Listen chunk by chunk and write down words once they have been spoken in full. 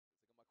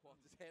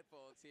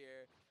headphones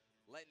here.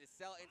 Letting the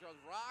cell intros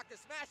rock. The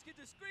smash kids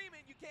are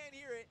screaming. You can't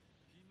hear it.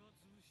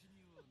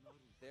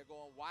 They're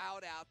going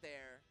wild out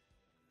there.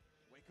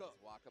 Wake up.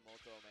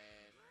 Wakamoto,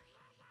 man.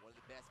 One of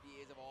the best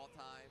VAs of all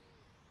time.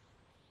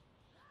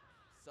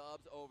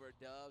 Subs over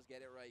dubs.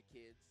 Get it right,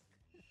 kids.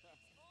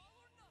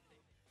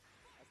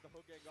 That's the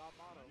hook and got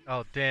Maddo.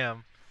 Oh,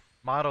 damn.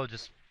 Maddo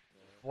just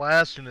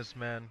blasting this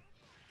man.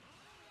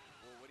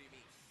 Well, what do you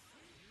mean?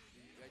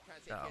 Are you trying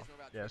to say he No. cares more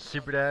about Yeah, Twitch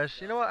super subs than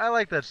dash. You know dubs what? and I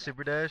like getting that dubs?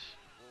 super dash.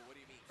 Well, what do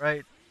you mean?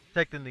 Right?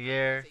 Protect in the Are you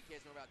air. trying to say he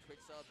cares more about Twitch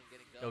subs and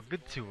getting dubs Yo, and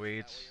good corners? two Is that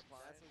weights. what you're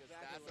implying? That's Because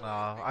exactly that's what where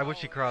Aw, it's I wish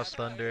he going. crossed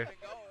That's where thunder. it's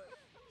going.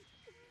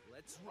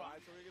 Let's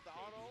ride. So we get the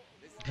auto.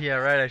 This is the Yeah,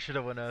 best right. I should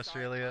have won start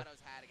Australia. Maddo's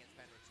had against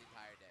Fenritti the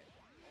entire day.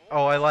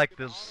 Oh, I like Get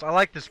the this. auto. I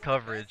like this This is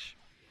the best coverage.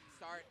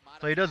 start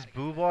So he Maddo's does had against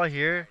boo Fenritti ball the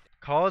here, entire day.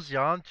 calls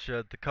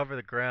Yamcha to cover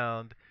the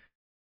ground,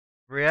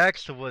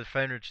 reacts to what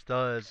Fenrich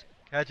does,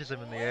 catches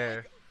him in the Oh my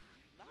air.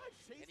 Nice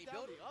chase And he down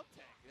built the it. up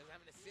tech. He doesn't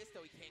have an assist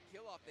though. He can't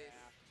kill off this.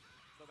 Yeah.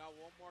 Still got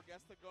one more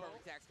guess to go.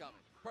 Perfect attack's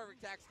coming.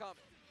 Perfect attack's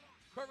coming.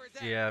 Perfect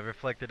attack. Yeah,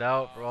 reflected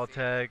out, raw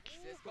tag.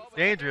 Assist go, but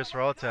Dangerous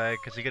raw no, tag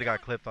because he could have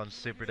got no, clipped on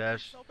super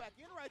dash. So back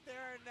in right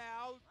there and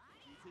now.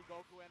 GT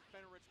Goku and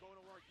Fenrich going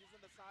to work using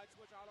the side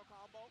switch auto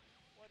combo.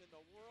 What in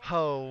the world?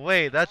 Oh,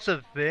 wait, that's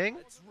a thing?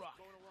 Let's rock.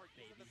 Going to work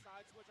using the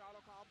side switch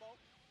auto combo.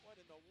 What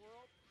in the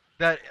world?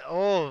 That,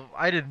 oh,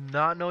 I did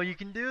not know you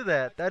can do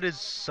that. That is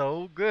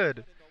so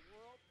good.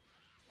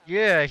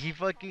 Yeah, he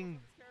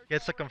fucking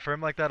gets to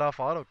confirm like that off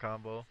auto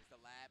combo. Just a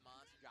lab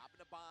monster dropping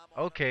the bomb on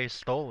him. Okay,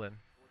 stolen.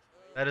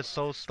 That is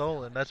so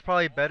stolen. That's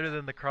probably better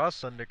than the cross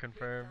thunder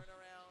confirm.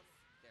 Turnaround.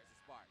 There's a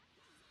spark.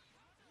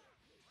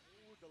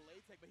 Ooh, delay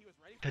tech, but he was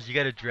ready for Because it. you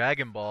get a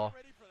Dragon Not Ball.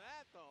 ready for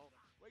that though.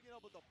 Waking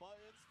up with the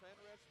buttons.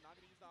 Fenrich not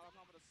gonna use the auto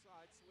combo to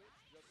side switch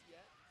just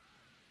yet.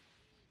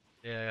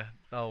 Yeah.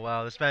 Oh,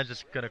 wow. This man's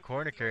just going to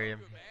corner carry him.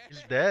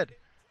 He's dead.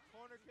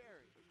 Corner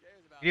carry. Who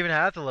cares about He didn't even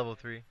have to level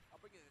 3. I'll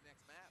bring you to the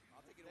next map.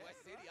 I'll take you to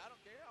West City. I don't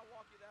care. I'll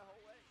walk you that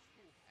whole way.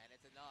 And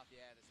it's enough.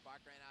 Yeah, the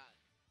spark ran out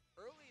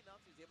early enough.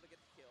 He was able to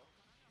get the kill.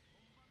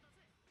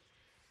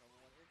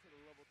 Someone into the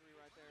level 3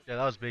 right there. Yeah,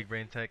 that was big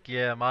brain tech.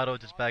 Yeah, Maddo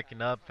just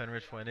backing up.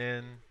 Fenrich went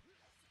in.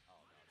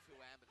 Oh no, 2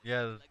 ambit.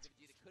 Yeah, Legs of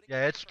Vegeta couldn't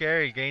yeah, get it's him from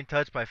scary. the Gain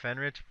touch by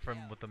Fenrich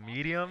from with the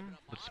medium,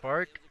 with Maddo.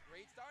 Spark. It was a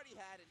great start he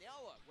had, and now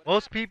look, what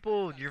Most happens?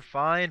 people, you're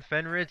fine.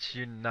 Fenrich,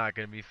 you're not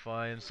gonna be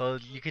fine. So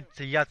you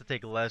have to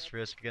take less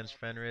risk against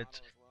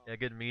Fenrich. Yeah,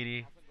 good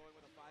meaty, Often going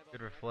with a 5-up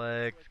good there.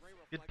 reflect, Great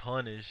good reflect.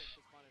 punish.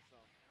 Just punish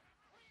though.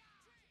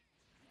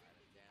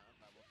 Down,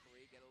 level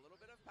 3, get a little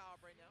bit of power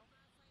up right now.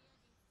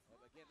 But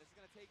again, this is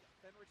gonna take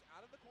Fenrich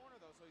out of the corner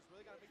though, so he's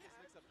really gotta make this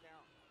mix-up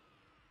count.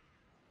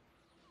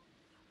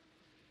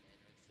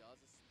 Fenrich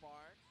does a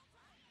spark.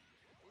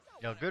 He's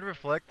not Yo, one good out of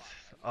reflect. spark,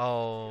 right?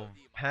 Oh,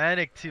 He's a COD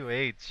panic Maddo.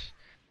 2H.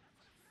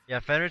 Yeah,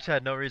 Fenrich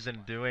had no reason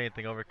to do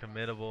anything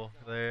overcommittable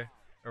there,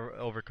 or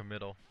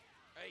overcommittal.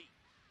 Hey,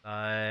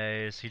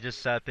 Nice. He just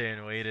sat there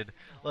and waited.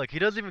 Look, he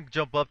doesn't even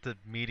jump up to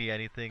meaty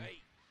anything.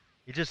 hey.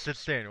 He just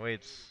sits there and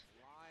waits.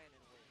 Lying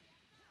and waiting.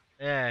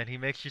 Yeah, and he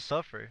makes you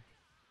suffer.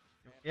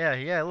 And Yeah,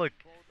 yeah, look,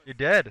 both you're assists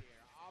dead.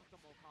 here.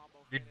 Optimal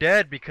combo You're finish.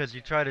 dead because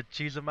you try to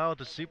cheese him out with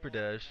the super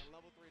Level 1 dash. and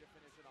level 3 to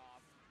finish it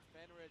off.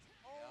 Fenrich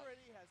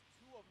already has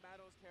 2 of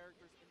Maddo's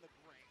characters in the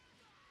grave.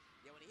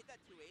 Yeah, when he hit that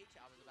 2H,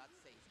 I was about to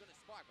say he's gonna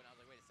spark, but I was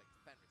like, wait a second,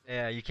 Fenrich.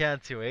 Yeah, you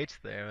can't 2H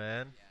there,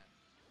 man. Yeah,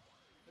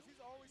 Because he's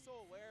always so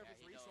aware of Yeah, his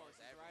he knows resources,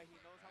 right? He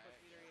everything, knows how much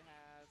right? meter he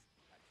has.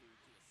 got two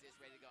assists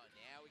ready to go.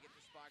 Now we get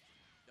the spark.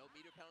 No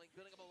meter penalty,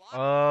 building up a lot.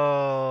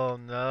 Oh,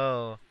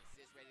 no. 2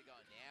 assists ready to go.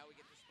 Now we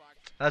get the spark.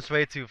 That's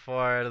way too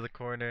far out of the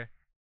corner.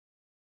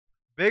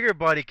 Bigger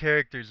body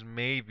characters,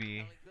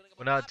 maybe, Penalty, building up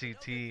but a not lot, but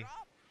no, they TT.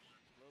 drop.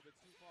 A little bit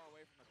too far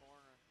away from the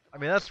corner. I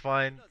mean, that's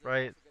fine, Knows it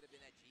right? also could have been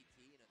that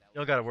GT, that You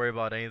don't was gotta easy, worry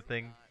about but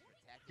anything. not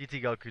protected.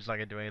 GT Goku's not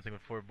gonna do anything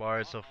with 4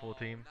 bars, so full Uh-oh,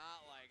 team.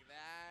 Not like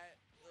that.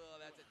 Oh,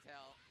 that's a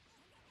tell.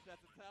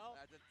 That's a tell.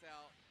 That's a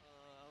tell.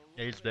 A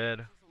Yeah, he's little bit dead.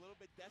 anxious, a little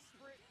bit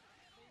desperate,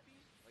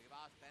 maybe. Like if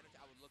I was Fenrich,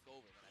 I would look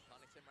over when I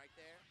punish him right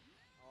there.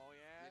 Oh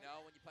yeah. You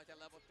know, when you punch at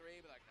level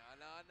 3, be like, no,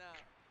 no, no.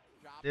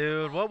 Drop the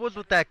Dude, what bomb. was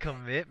with Fenrich that dead.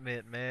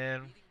 commitment,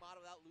 man? Beating Maddo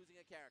without losing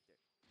a character.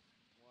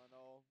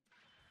 1-0.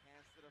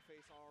 Hands to the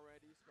face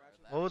already.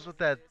 Scratching. What was with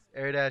that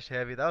air dash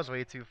heavy? That was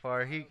way too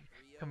far. He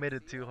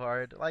committed too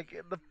hard. Like, He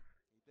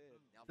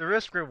did. the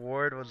risk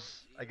reward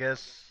was, I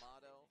guess,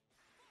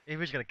 he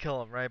was gonna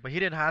kill him, right? But he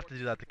didn't have to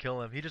do that to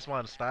kill him. He just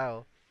wanted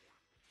style.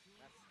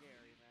 That's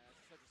scary, man.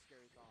 That's such a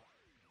scary thought.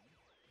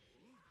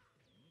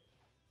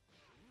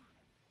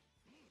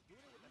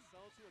 Doing it with the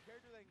cell too, a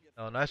character that can get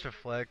Oh, nice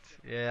reflect.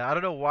 Yeah, I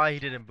don't know why he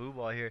didn't boo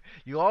ball here.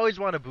 You always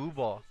want to boo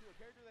ball.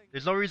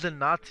 There's no reason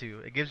not to.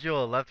 It gives you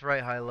a left,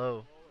 right, high,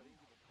 low.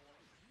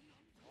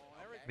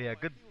 But yeah,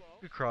 good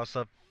cross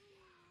up.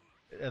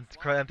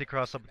 Empty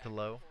cross up to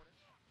low.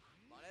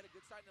 Maddo had a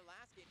good start in the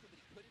last game too, but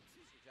he couldn't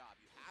finish the job.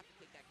 You have to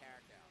take that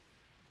character out.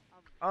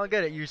 I don't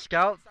get it. You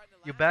scout,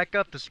 you back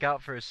up to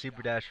scout for a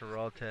super dash or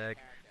raw tag,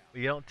 but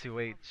you don't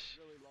 2H.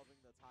 Really loving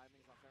the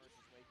timings on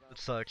Fenrich's wake up. It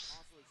sucks.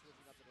 Constantly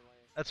switching up to the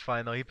lane. That's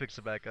fine though. He picks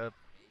it back up.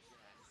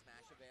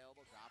 Smash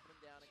available,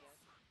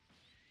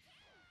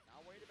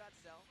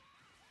 cell.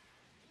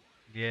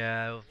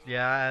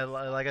 Yeah.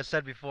 Like I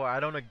said before, I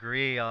don't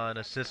agree on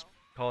assist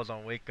calls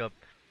on wake up.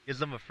 Gives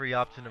them a free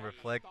option to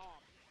reflect,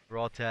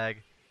 raw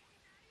tag.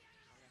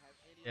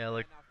 Yeah,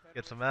 look,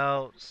 gets him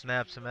out,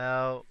 snaps him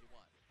out.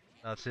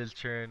 Now it's his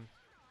turn.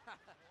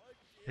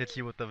 Hits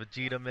you with the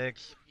Vegeta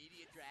mix.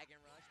 Immediate Dragon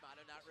Rush.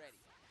 Maddo not ready.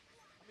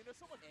 I mean, there's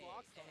so much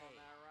block stuff on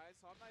that, right?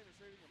 So I'm not even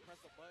sure if you can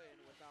press the button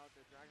without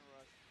the Dragon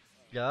Rush.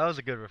 Yeah, that was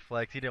a good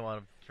reflect. He didn't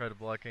want to try to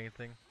block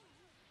anything.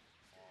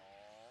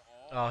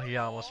 Oh, he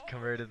almost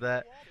converted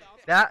that.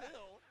 That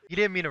he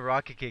didn't mean a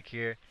rocket kick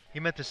here. He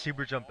meant to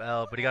super jump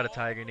L, but he got a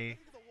tiger knee.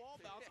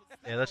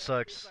 Yeah, that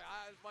sucks. This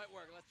might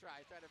work. Let's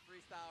try. Try to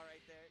freestyle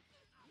right there.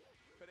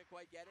 Couldn't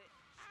quite get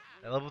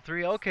it. At level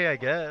 3, okay, I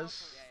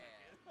guess.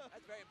 Yeah.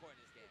 That's very important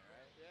in this game,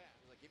 right? Yeah.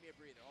 He's like, give me a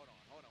breather. Hold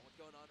on. What's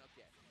going on?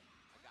 Okay.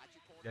 I got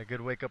you, corner. Yeah,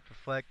 good wake up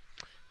reflect.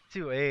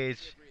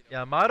 2H.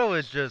 Yeah, Maddo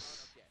is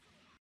just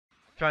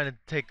trying to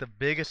take the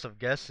biggest of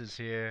guesses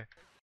here.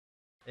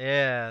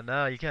 Yeah,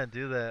 no, you can't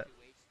do that.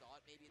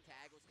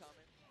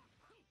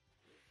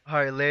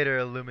 Alright, later,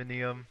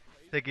 Aluminium.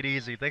 Take it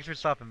easy. Thanks for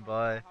stopping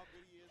by.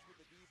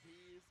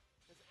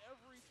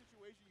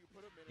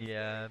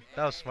 Yeah,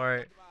 that was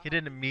smart. He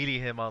didn't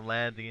immediate him on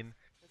landing,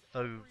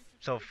 so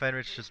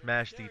Fenritti just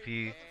mashed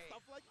DP.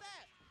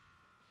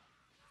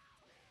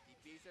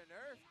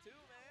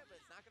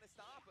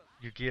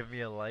 You give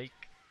me a like,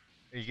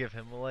 or you give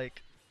him a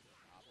like.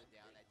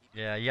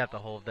 Yeah, you have to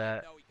hold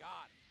that.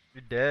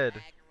 You're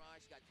dead.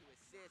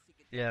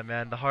 Yeah,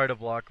 man, the heart of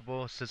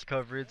blockable assist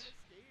coverage.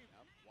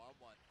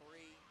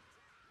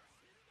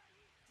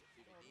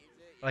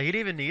 Oh, he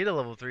didn't even need a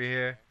level 3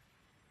 here.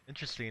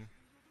 Interesting.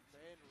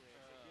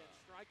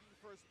 Striking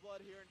first blood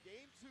here in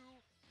game 2.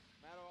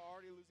 Maddo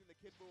already losing the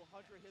Kid Buu.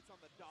 100 hits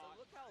on the dot. So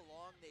look how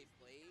long they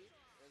played.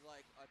 There's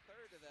like a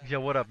third of that.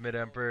 Yeah, what up, Mid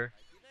Emperor?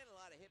 He made a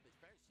lot of hits, but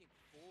French team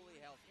fully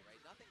healthy, right?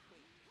 Nothing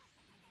clean.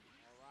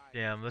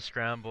 Damn, the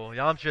scramble.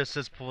 Yamcha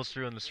assist pulls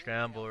through in the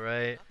scramble,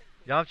 right?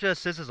 Yamcha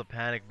assist is a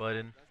panic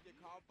button. Does get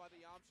caught by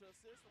the Yamcha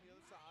assist on the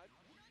other side.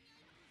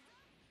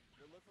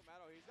 Good look from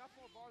Maddo. He's got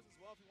 4 bars as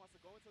well if he wants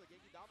to go into the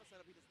Genki Dama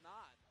setup. He does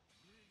not.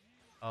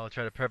 Oh,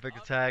 try to perfect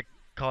attack.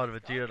 Called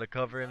Vegeta to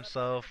cover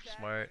himself.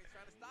 Smart.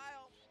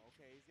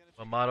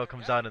 But Maddo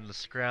comes out in the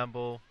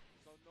scramble.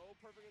 So no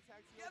perfect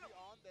attacks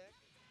on deck.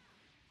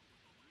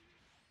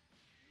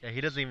 Yeah,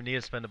 he doesn't even need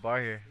to spend a bar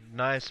here.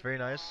 Nice, very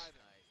nice.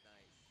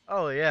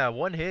 Oh yeah,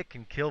 one hit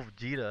can kill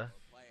Vegeta.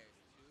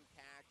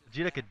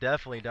 Vegeta could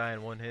definitely die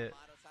in one hit.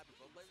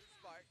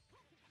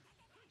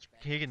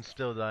 He can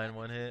still die in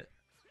one hit.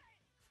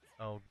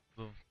 Oh,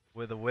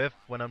 with a whiff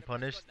when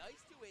unpunished.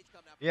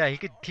 Yeah, he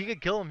could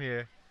kill him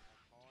here.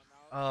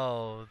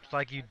 Oh, it's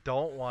like you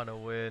don't want to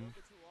win.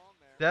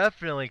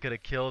 Definitely could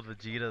have killed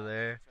Vegeta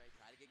there.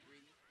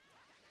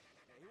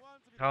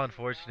 How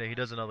unfortunate, he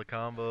doesn't know the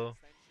combo.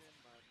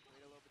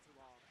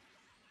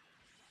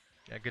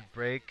 Yeah, good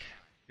break.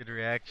 Good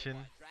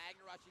reaction.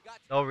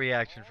 No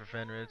reaction for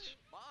Fenritti.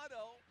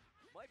 Maddo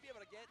might be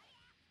able to get,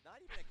 not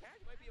even a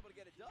catch, might be able to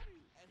get a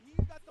W. And he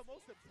got the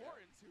most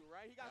important two,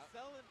 right? He got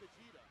Cell and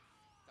Vegeta.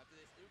 Up to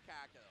this new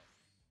character, though.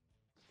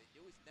 The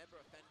newest member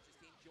of Fenritt's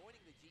team joining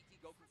the GT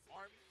Goku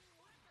army.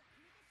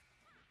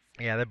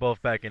 Yeah, they're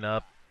both backing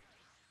up.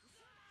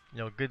 You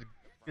know, good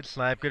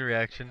snipe, good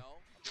reaction.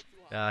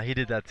 He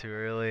did that too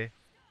early.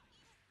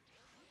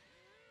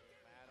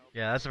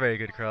 Yeah, that's a very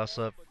good cross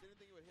up.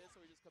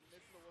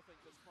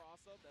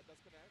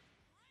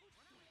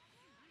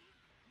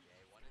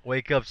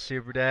 Wake up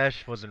super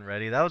dash wasn't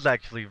ready. That was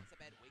actually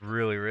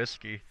really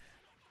risky.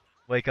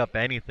 Wake up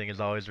anything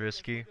is always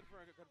risky.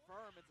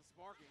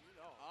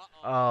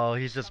 Oh,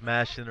 he's just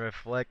mashing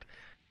reflect.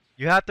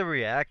 You have to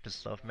react to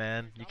stuff,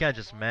 man. You can't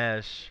just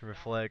mash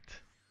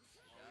reflect.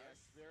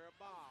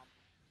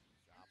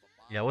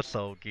 Yeah, what's the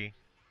Oki?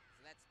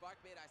 That spark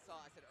bait I saw,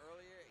 I said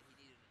earlier, he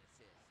needed an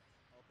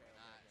assist.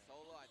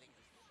 Solo, I think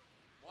just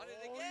won it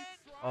again.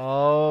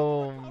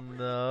 Oh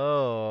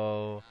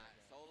no.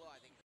 Solo, I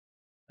think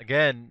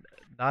Again,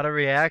 not a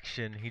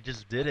reaction. He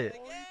just did it. He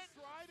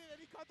tried it and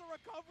he cut the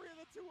recovery of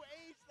the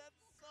 2H. That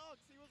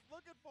sucks. He was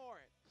looking for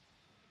it.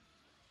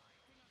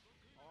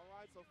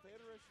 Alright, so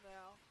Fenritti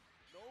now.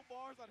 No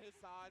bars on his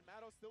side.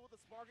 Maddo still with the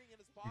sparking in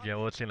his pocket. Yeah,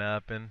 what's gonna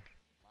happen?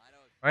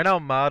 Right now,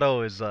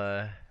 Maddo is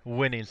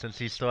winning since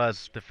he still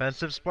has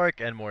defensive spark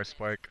and more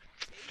spark.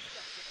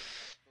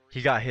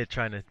 He got hit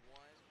trying to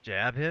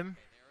jab him.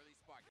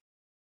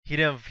 He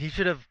didn't. He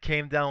should have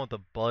came down with a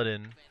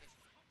button.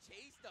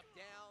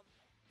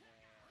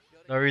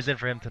 No reason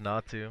for him to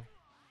not to.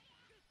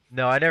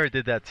 No, I never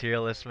did that tier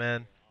list,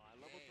 man.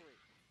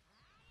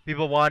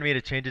 People wanted me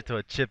to change it to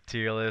a chip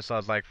tier list. So I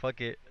was like, fuck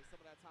it.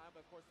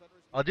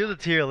 I'll do the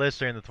tier list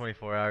during the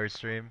 24-hour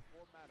stream.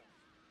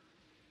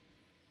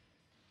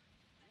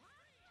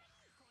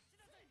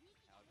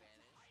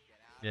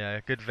 Yeah,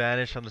 good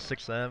vanish on the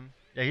 6M.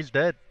 Yeah, he's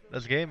dead.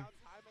 That's game.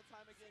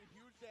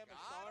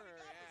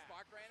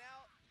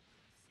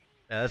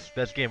 Yeah,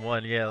 that's game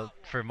 1. Yeah,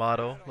 for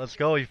Maddo. Let's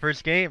go. Your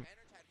first game.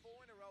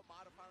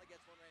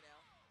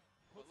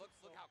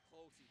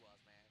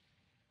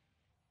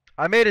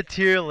 I made a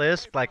tier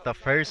list like the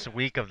first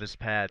week of this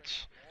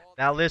patch.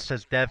 That list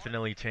has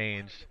definitely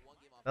changed.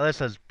 That list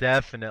has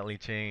definitely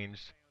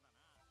changed.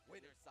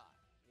 Winner's side.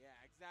 Yeah,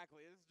 exactly.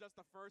 This is just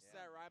the first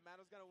set, right?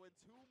 Maddo's got to win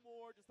 2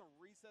 more just to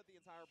reset the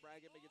entire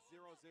bracket, make it 0-0.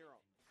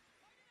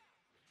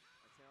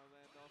 Until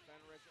then, though,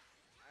 Fenritti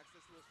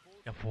access to his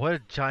full Yeah, team. what a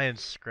giant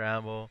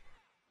scramble.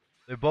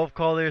 They both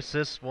call their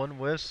assists, one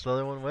whiffs, the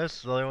other one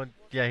whiffs, the other one,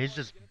 yeah, he's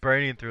just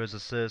burning through his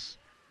assists.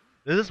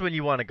 This is when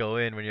you want to go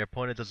in, when your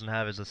opponent doesn't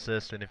have his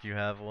assist, and if you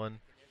have one.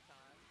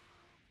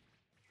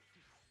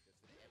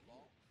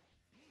 Oh,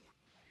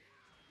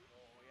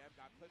 yeah,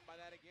 got clipped by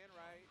that again,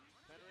 right?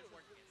 Fenritti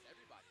working against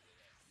everybody.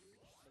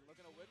 Been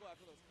looking to wiggle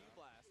after those key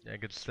blasts. Yeah,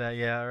 good stat,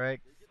 yeah, alright.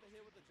 They get the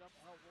hit with the jump.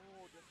 Oh,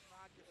 whoa, does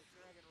not get the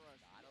Dragon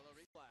Rush.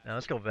 Now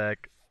let's go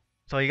back.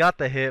 So he got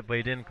the hit, but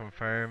he didn't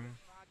confirm.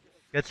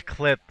 Gets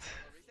clipped.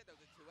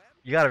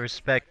 You gotta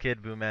respect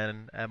Kid Boo,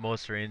 man, at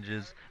most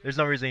ranges. There's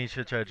no reason he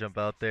should try to jump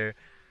out there.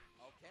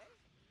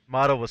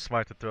 Maddo was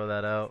smart to throw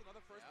that out.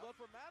 Another first blood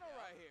for Maddo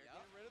right here,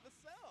 getting rid of the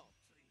cell.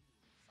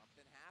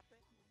 Something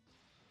happened.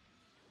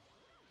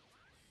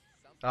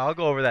 I'll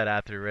go over that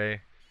after,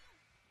 Ray.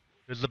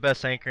 Who's the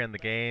best anchor in the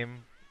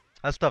game?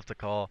 That's tough to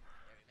call.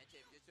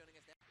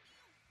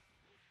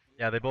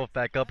 Yeah, they both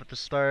back up at the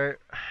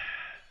start.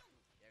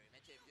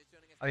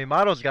 I mean,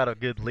 Maddo's got a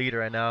good lead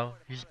right now.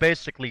 He's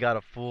basically got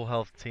a full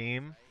health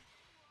team.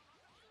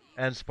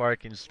 And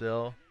sparking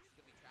still.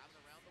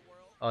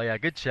 Oh yeah,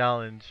 good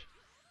challenge.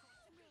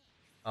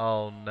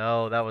 Oh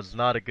no, that was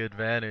not a good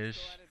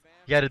vanish.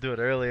 He had to do it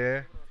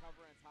earlier.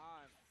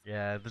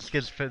 Yeah, this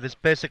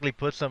basically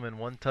puts him in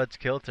one-touch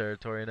kill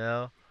territory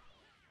now.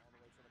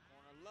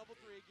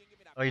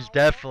 Oh, he's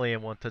definitely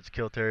in one-touch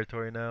kill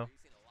territory now.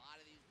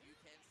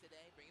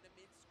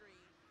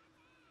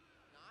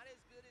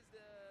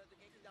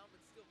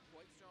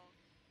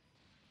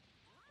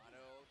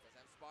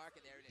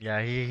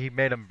 Yeah, he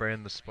made him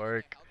burn the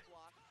spark.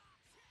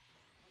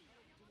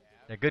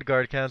 Yeah, good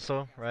guard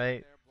cancel,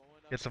 right?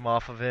 Gets him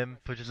off of him,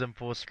 pushes him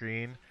full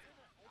screen.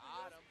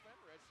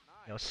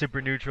 You know,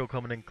 super neutral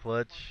coming in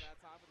clutch.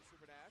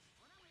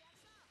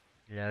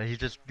 Yeah, he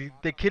just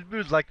the Kid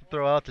Boos like to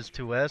throw out this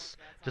 2S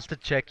just to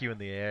check you in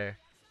the air.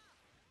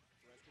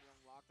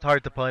 It's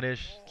hard to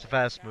punish, it's a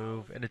fast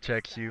move, and it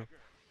checks you.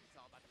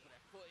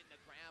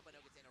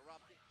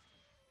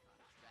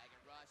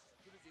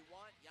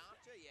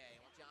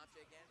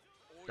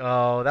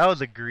 Oh, that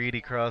was a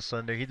greedy cross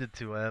under. He did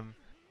 2M.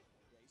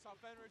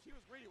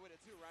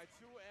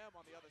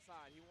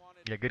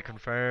 Yeah, good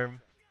confirm.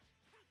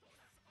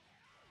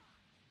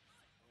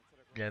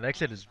 Yeah, next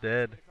hit is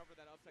dead.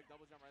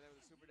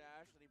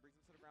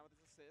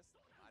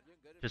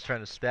 Just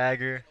trying to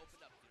stagger.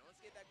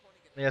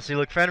 Yeah, see,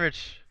 look,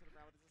 Fenritti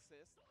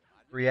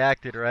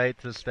reacted, right,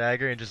 to the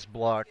stagger and just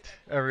blocked.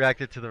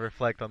 Reacted to the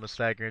reflect on the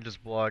stagger and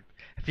just blocked.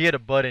 If he had a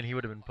button, he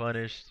would have been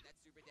punished.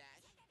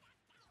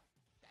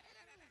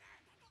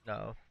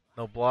 No,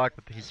 no block,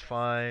 but he's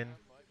fine.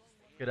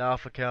 Good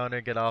alpha counter,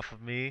 get off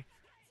of me.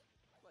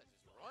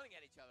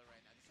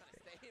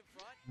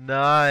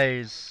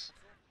 Nice.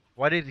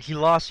 Why did he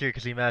lost here?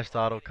 Because he mashed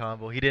auto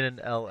combo. He didn't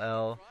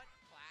LL.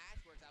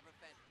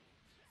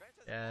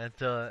 Yeah,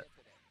 until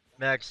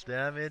max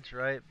damage,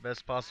 right?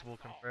 Best possible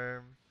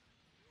confirm.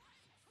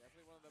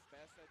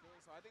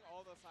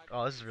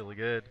 Oh, this is really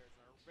good.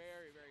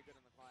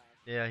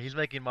 Yeah, he's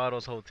making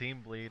Maddo's whole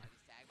team bleed.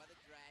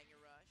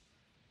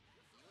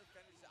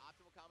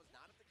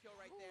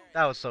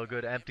 That was so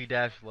good. Empty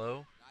dash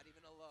low.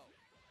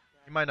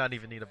 You might not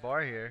even need a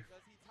bar here.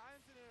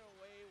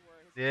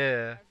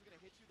 Yeah.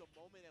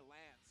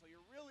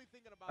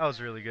 That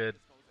was really good.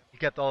 He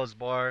kept all his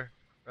bar,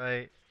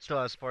 right?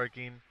 Still has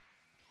sparking.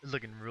 It's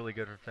looking really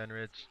good for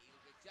Fenritti.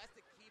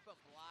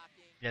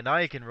 Yeah, now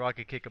he can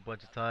rocket kick a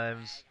bunch of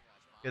times.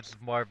 Gets his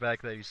bar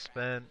back that he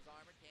spent.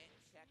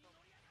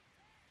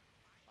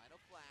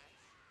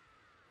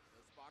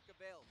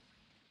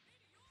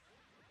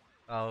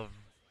 Oh,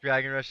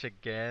 Dragon Rush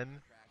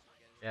again.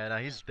 Yeah, now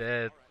he's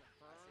dead.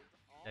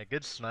 Yeah,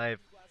 good snipe.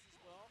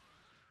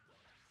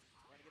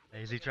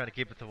 Is he trying to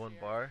keep it to one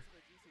bar?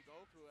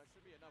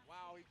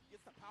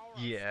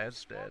 Yeah,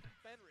 it's dead.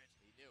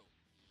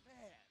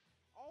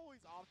 Always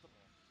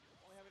optimal.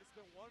 Only having to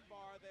spend 1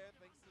 bar there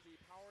thanks to the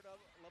powered up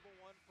level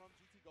 1 from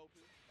GT Goku.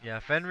 Yeah,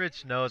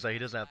 Fenritti knows that he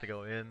doesn't have to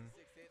go in.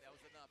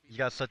 He's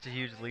got such a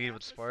huge lead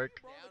with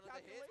Spark.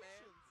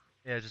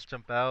 Yeah, just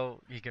jump out.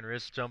 He can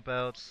risk jump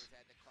outs.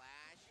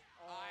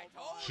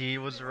 He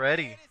was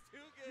ready.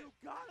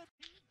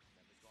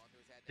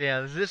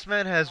 Yeah, this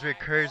man has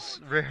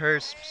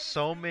rehearsed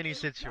so many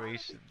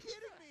situations.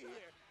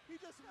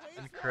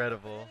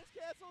 Incredible.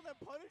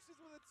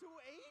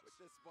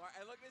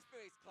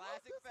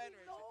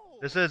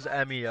 This is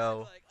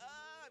MEO.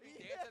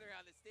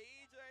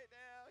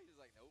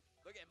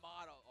 Look at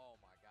Maddo. Oh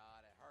my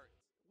god, it hurts.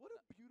 What a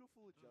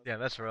beautiful adjustment.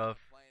 Yeah, that's rough.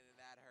 Playing in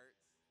that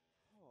hurts.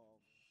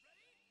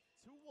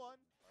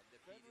 2-1.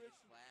 Undefeated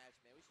Clash,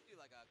 man. We should do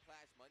like a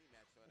Clash money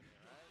match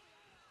tournament, right?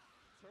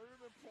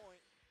 Tournament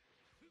point.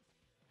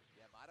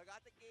 Yeah, Maddo got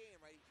got the game,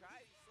 right?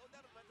 He slowed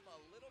down the momentum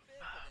a little bit,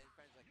 but then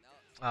French like, no.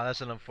 Oh,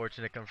 that's an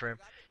unfortunate confirm.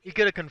 Got the He game.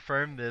 could have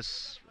confirmed Slowed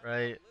this, down the momentum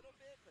right? a little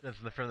bit, but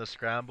then From the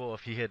scramble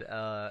if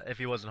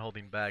he wasn't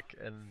holding back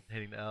and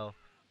hitting the L.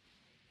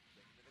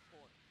 get into the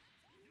corner.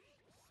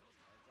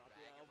 Drop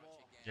the Dragon elbow.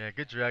 rush again. Yeah,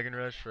 good dragon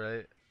rush,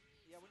 right?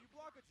 Yeah, when you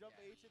block a jump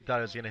H He in the thought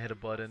he was L, gonna hit a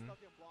you are button. stuck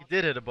in He block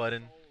did hit mode a for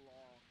button. so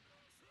long.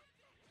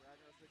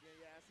 Dragon rush again,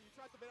 yeah. So you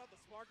tried to bait out the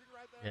sparking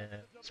right there.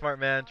 Yeah, The jump smart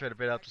H man behind, tried to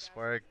bait out the back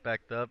spark, dashing.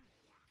 backed up.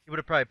 He would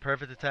have probably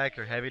perfect attacked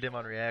or heavied him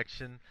on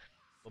reaction,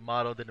 but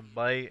Maddo didn't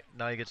bite.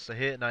 Now he gets the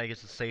hit. Now he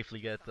gets to safely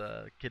get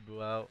Kid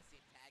Buu out. See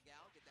him tag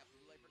out, get that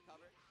blue light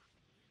recovered.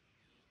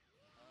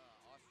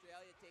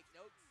 Australia, take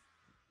notes.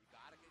 You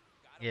gotta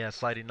Yeah, wake up that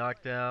sliding blue light.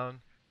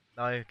 knockdown.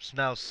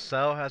 Now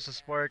Cell has a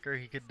spark or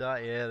he could die.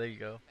 Yeah, there you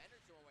go.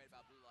 Fenritti more worried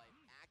about blue light.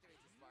 Activates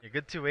the spark. Yeah,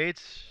 good 2-8.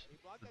 He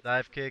blocked The that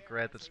dive jump in kick the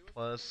right air, at so this he wasn't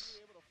going to plus.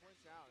 be able to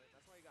flinch out.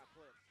 That's why he got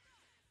clipped.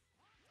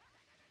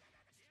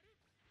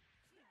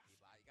 You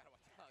gotta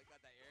watch out. He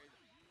got that air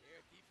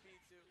deep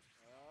feed too.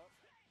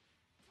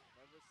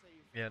 Never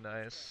save. Yeah,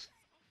 nice.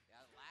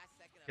 Yeah, last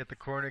second of Get the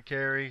his corner life.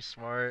 carry,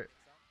 smart.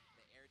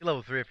 The air He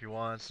level 3 if he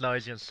wants. Now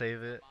he's gonna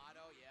save it.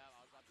 Maddo, yeah, I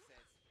was about to say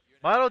you're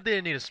in a Maddo bad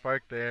didn't spot, need a man.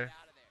 spark Get there,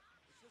 out of there.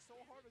 It's just so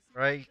hard to see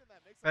right? motion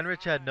that makes a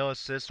Fenrich had tie. no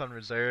assist on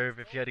reserve.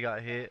 If he had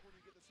got hit, When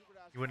you get the super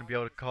dash he wouldn't block be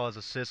able on to the call his side,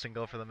 assist and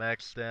go for the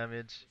max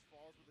damage. just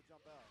falls with the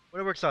jump L.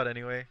 But it works out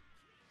anyway.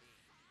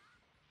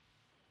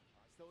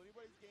 Still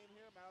anybody's game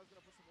here. Maddo's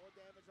going to put some more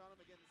damage on him.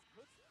 Again, this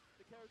puts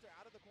the character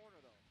out of the corner,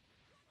 though.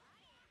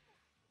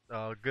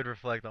 Oh, good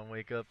reflect on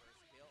wake up.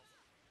 First kill.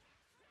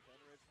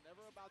 Fenritti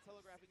never about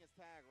telegraphing his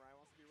tag, right?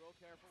 Wants to be real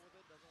careful with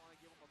it. Doesn't want to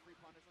give him a free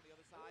punish on the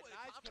other side. Ooh,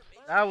 Nice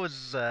confirmation.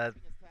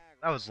 conversion.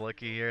 That was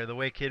lucky here. The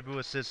way Kid Buu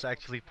assists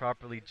actually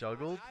properly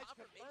juggled.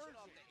 Confirmation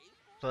off the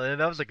 8 ball. So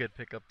that was a good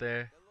pickup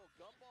there. That little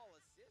gumball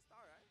assist,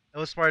 alright. It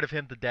was smart of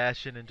him to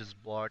dash in and just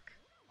block.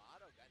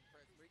 Maddo got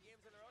first 3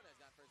 games in a row now. He's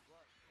got first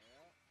blood.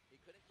 Yeah.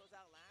 He couldn't close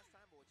out last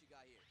time, but what you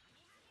got here?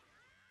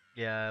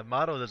 Yeah,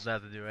 Maddo doesn't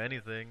have to do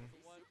anything.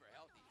 He's super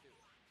healthy too.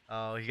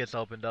 Oh, he gets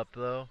opened up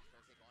though.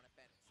 First take on it,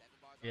 Fenritti. 7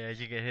 bars Yeah, on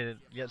you get hit.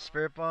 You get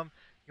Spirit Bomb.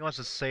 He wants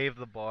to save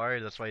the bar.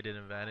 That's why he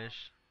didn't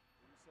vanish.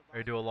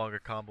 Or do a longer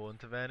combo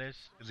into vanish.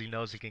 Because he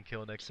knows he can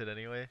kill next hit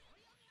anyway.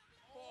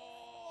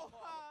 Oh!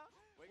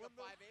 Wake up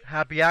 5-8.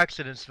 Happy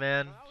accidents,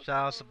 man.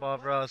 Shout out to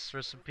Bob Ross.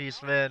 Rest in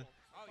peace, man.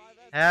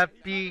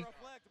 Happy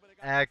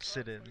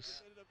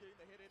accidents.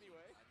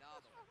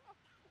 Another one.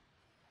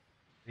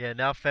 Yeah,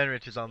 now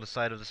Fenrich is on the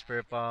side of the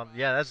Spirit Bomb.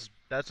 Yeah,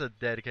 that's a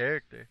dead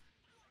character.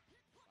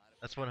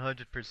 That's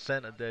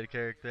 100% a dead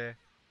character.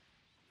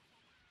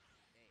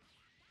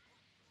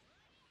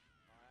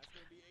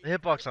 The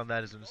hitbox on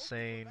that is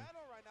insane.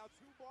 Right now,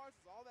 2 bars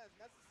is all that's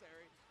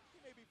necessary. He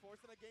may be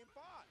forced in a game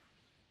 5.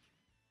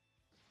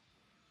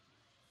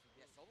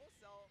 Yeah, solo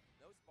cell,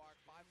 no spark,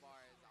 5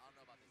 bars. I don't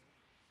know about this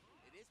one.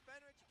 It is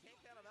Fenritti, you can't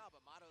count him out,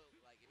 but Maddo,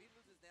 like, if he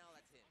loses now,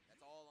 that's him.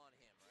 That's all on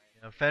him, right?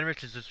 You know,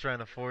 Fenrich is just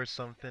trying to force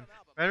something.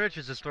 Fenrich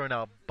is just throwing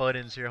out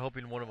buttons here,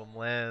 hoping one of them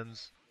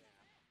lands.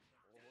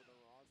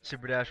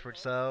 Super dash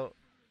works out.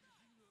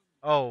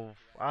 Oh,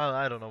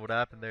 I don't know what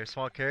happened there.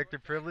 Small character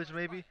privilege,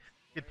 maybe?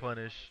 Good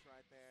punish.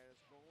 Right there.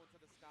 Just go into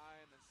the sky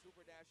and then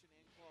super dashing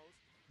in close.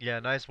 Yeah,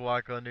 nice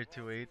walk under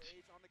 2H.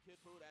 On the Kid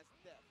Buu, that's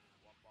death.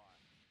 1 bar.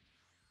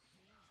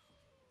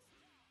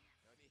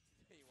 No need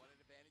to do. You want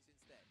an advantage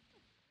instead.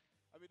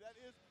 I mean, that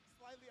is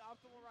slightly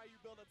optimal, right? You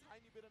build a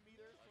tiny bit of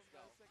meter from Let's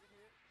go. that second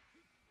hit.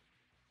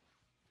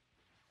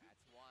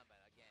 That's 1, but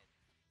again,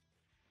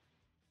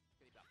 it's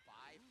gonna be about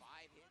 5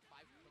 hits,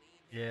 5 clean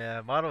hits.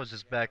 Yeah, Maddo's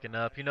just backing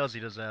up. He knows he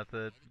doesn't have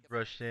to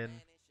rush in.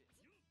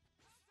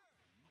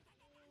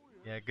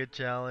 Yeah, good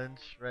challenge.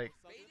 Right.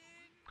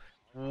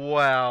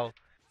 Wow.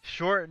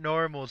 Short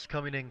normals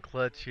coming in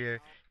clutch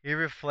here. He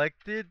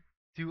reflected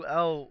to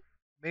out,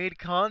 made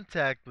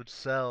contact with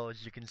Cell,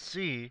 as you can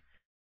see,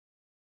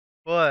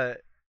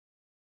 but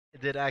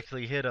it did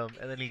actually hit him,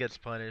 and then he gets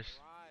punished.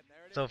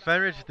 So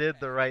Fenrich did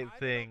the right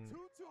thing,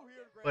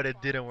 but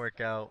it didn't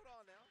work out.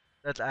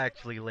 That's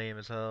actually lame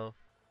as hell.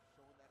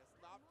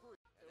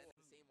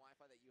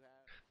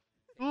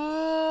 Ooh!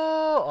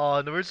 Oh,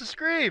 and where's the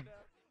scream?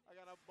 I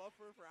got a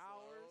buffer for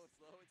hours.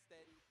 Slow and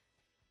steady.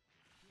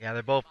 Yeah,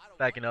 they're both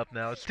backing up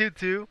now. It's 2-2,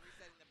 Resetting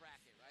the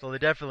bracket, right? so they're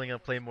definitely gonna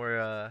play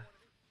more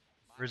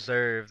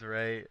reserved,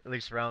 right? At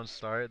least round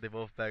start. They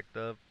both backed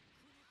up.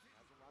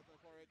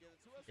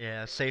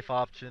 Yeah, safe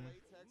option.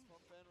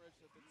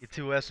 Get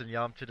 2S and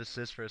Yamcha to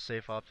assist for a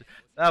safe option.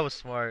 That was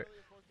smart.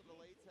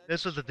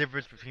 This was the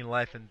difference between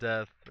life and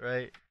death,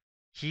 right?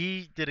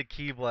 He did a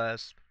key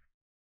blast.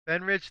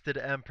 Fenrich did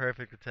M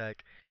perfect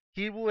attack.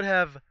 He would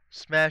have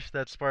smashed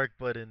that spark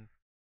button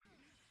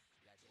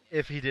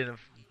if he didn't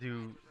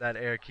do that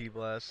air key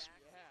blast.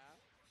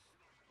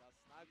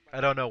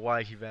 I don't know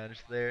why he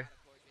vanished there.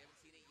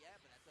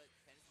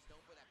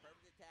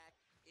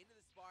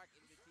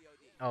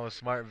 Oh,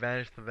 smart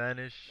vanished the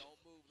vanish.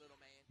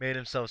 Made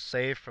himself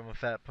safe from a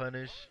fat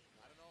punish.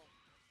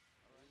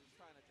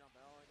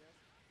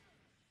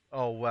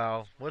 Oh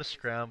wow, what a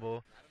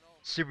scramble.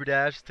 super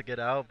dash to get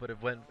out, but it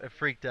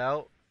freaked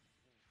out.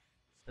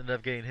 Ended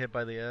up getting hit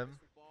by the M.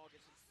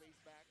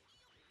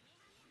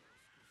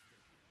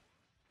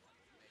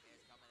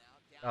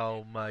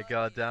 Oh my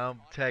god, down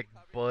tech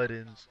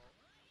buttons.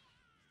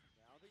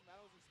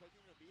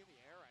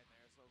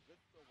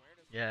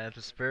 Yeah, it's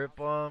a spirit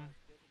bomb.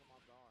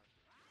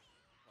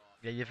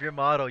 Yeah, if you're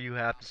Maddo, you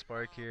have to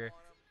spark here.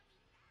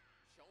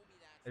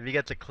 If he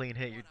gets a clean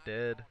hit, you're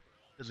dead.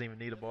 Doesn't even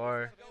need a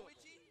bar.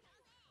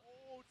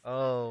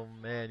 Oh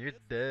man, you're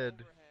dead.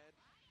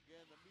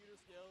 Again, the meter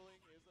scaling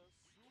is a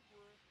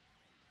super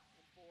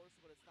enforced,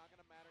 but it's not going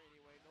to matter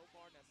anyway. No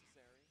bar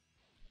necessary.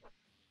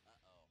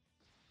 Uh-oh.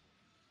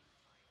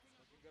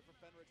 Looking good for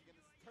Fenritti. Again,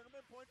 this is a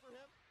tournament point for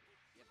him.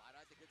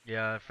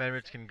 Yeah,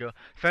 Fenritti can go.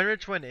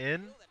 Fenritti went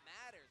in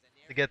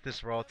to get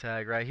this raw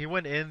tag, right? He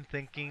went in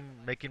thinking,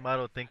 making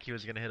Maddo think he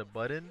was gonna hit a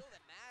button,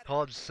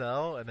 called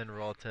sell, and then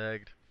raw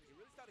tagged.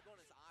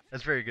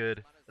 That's very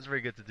good. That's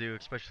very good to do,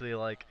 especially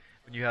like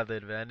when you have the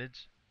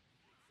advantage.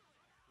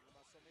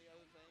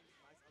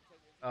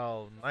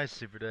 Oh, nice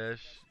super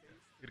dash.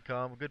 Good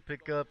combo, good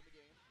pickup.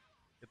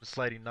 Get the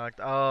sliding knocked.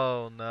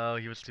 Oh no,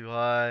 he was too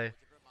high.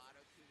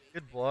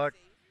 Good block.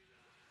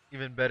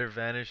 Even better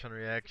vanish on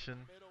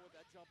reaction.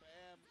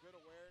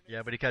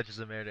 Yeah, but he catches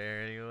him air to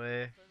air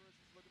anyway.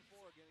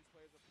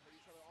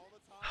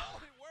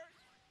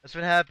 That's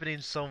been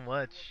happening so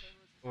much,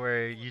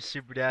 where you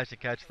super dash to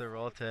catch the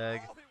raw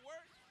tag.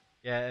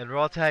 Yeah, and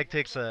raw tag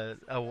takes a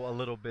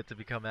little bit to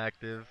become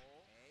active.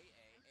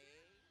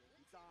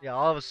 Yeah,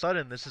 all of a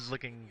sudden this is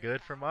looking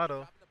good for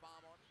Maddo.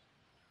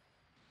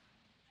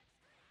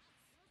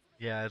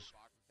 Yeah, it's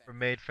from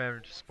Made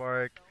Fenritti to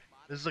Spark.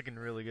 This is looking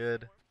really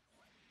good.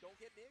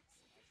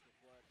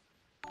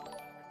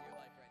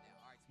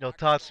 No,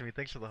 Tatsumi,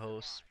 thanks for the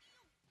host.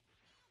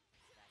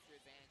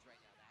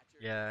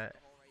 Yeah,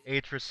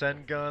 H for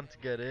Sengun to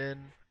get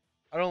in.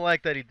 I don't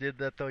like that he did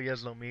that though, he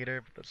has no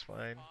meter, but that's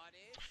fine.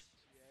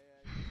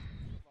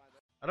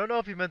 I don't know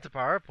if he meant to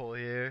power pull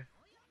here.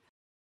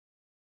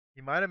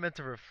 He might have meant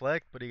to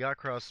reflect, but he got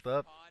crossed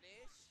up.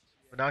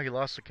 But now he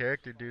lost the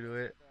character due to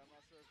it.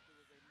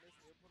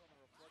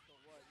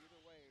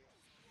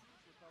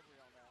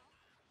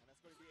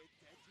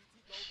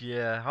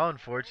 Yeah, how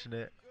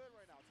unfortunate.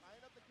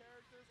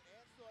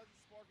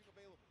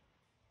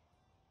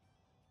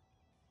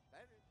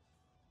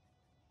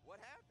 What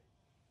happened?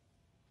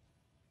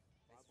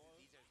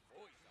 These are his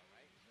boys, though,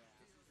 right? This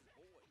is his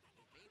boy.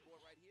 His main boy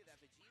right here,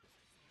 that Vegeta.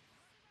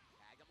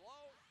 Tag him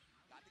low.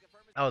 Got to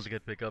confirm his That was a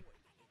good pickup.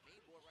 His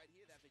main boy right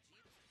here, that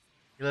Vegeta.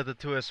 He let the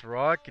 2S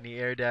rock and he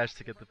air dashed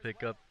to get the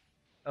pickup.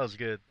 That was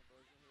good.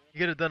 He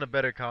could have done a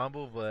better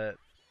combo, but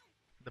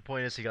the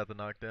point is he got the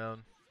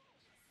knockdown.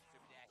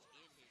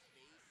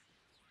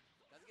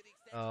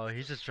 Oh,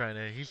 he's just trying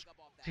to.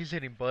 He's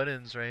hitting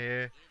buttons right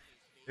here.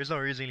 There's no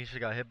reason he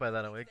should have got hit by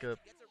that on wake up.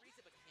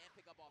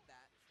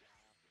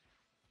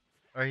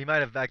 Or he might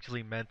have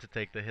actually meant to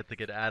take the hit to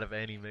get out of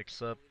any mix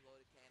up.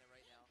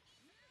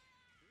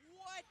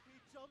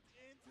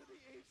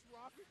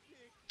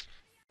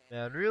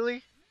 Man,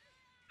 really?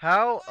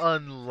 How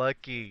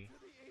unlucky.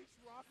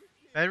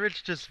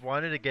 Fenritti just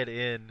wanted to get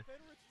in,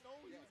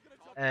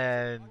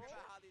 and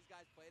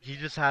he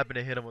just happened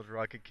to hit him with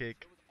rocket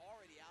kick.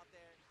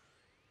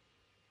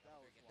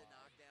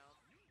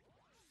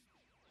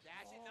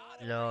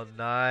 Yo,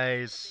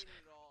 nice.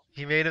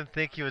 He made him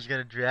think he was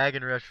gonna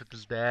Dragon Rush with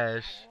his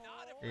dash.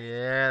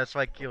 Yeah, that's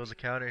why it was a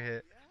counter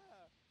hit.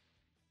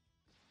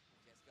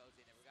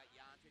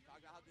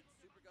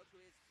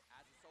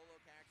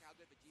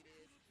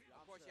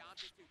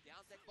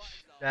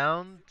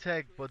 Down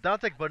tech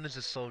buttons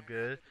is so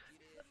good.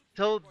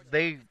 Till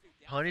they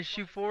punish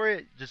you for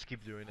it, just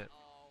keep doing it.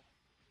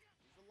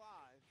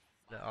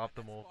 The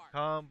optimal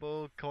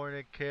combo,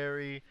 corner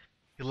carry,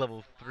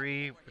 level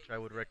 3, which I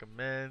would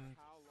recommend.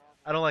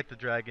 I don't like the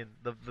dragon,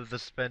 the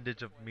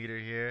spendage of meter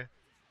here.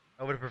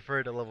 I would have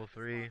preferred a level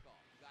 3.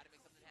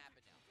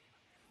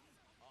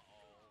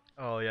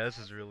 Oh yeah, this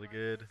is really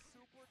good.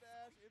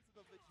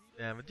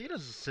 Yeah,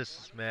 Vegeta's assist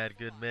is mad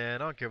good,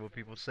 man. I don't care what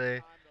people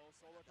say.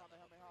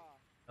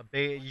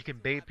 You can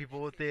bait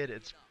people with it.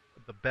 It's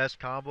the best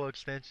combo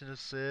extension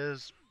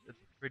assist. It's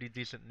pretty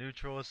decent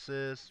neutral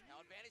assist.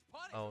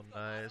 Oh,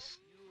 nice.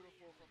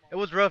 It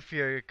was rough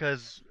here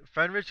because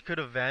Fenritti could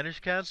have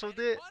vanish canceled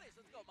it,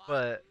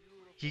 but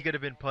he could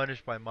have been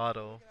punished by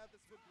Maddo.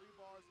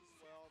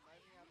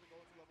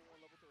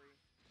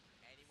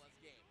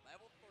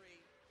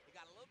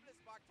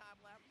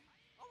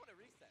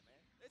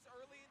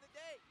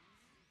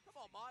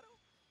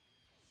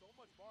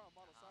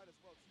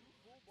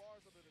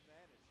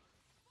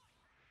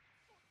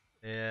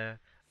 Yeah.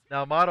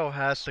 Now Maddo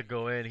has to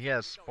go in. He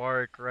has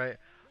Spark, right?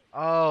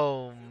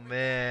 Oh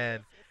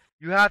man.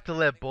 You have to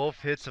let both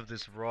hits of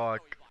this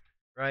rock,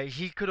 right?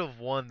 He could have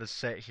won the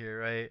set here,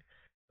 right?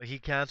 But he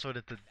canceled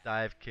it to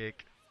dive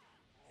kick.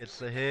 It's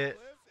the hit.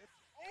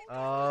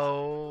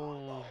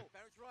 Oh.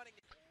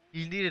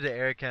 He needed an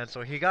air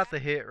cancel. He got the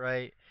hit,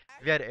 right?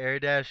 If he had air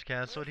dash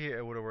canceled here,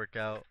 it would have worked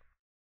out.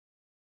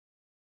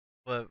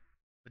 But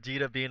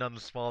Vegeta being on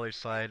the smaller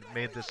side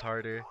made this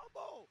harder.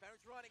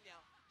 Fenritt's running now.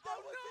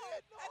 Oh no!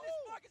 And this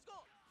mark is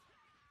gone.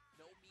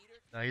 No meter.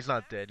 No, he's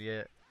not dead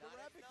yet. Not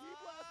rapid enough. key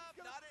blast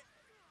is gonna-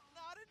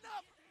 Not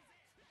enough.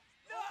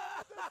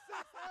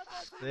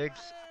 No!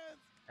 6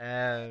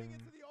 and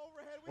Into the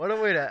overhead with what a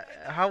way to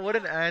that. how what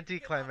an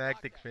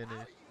anticlimactic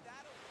finish.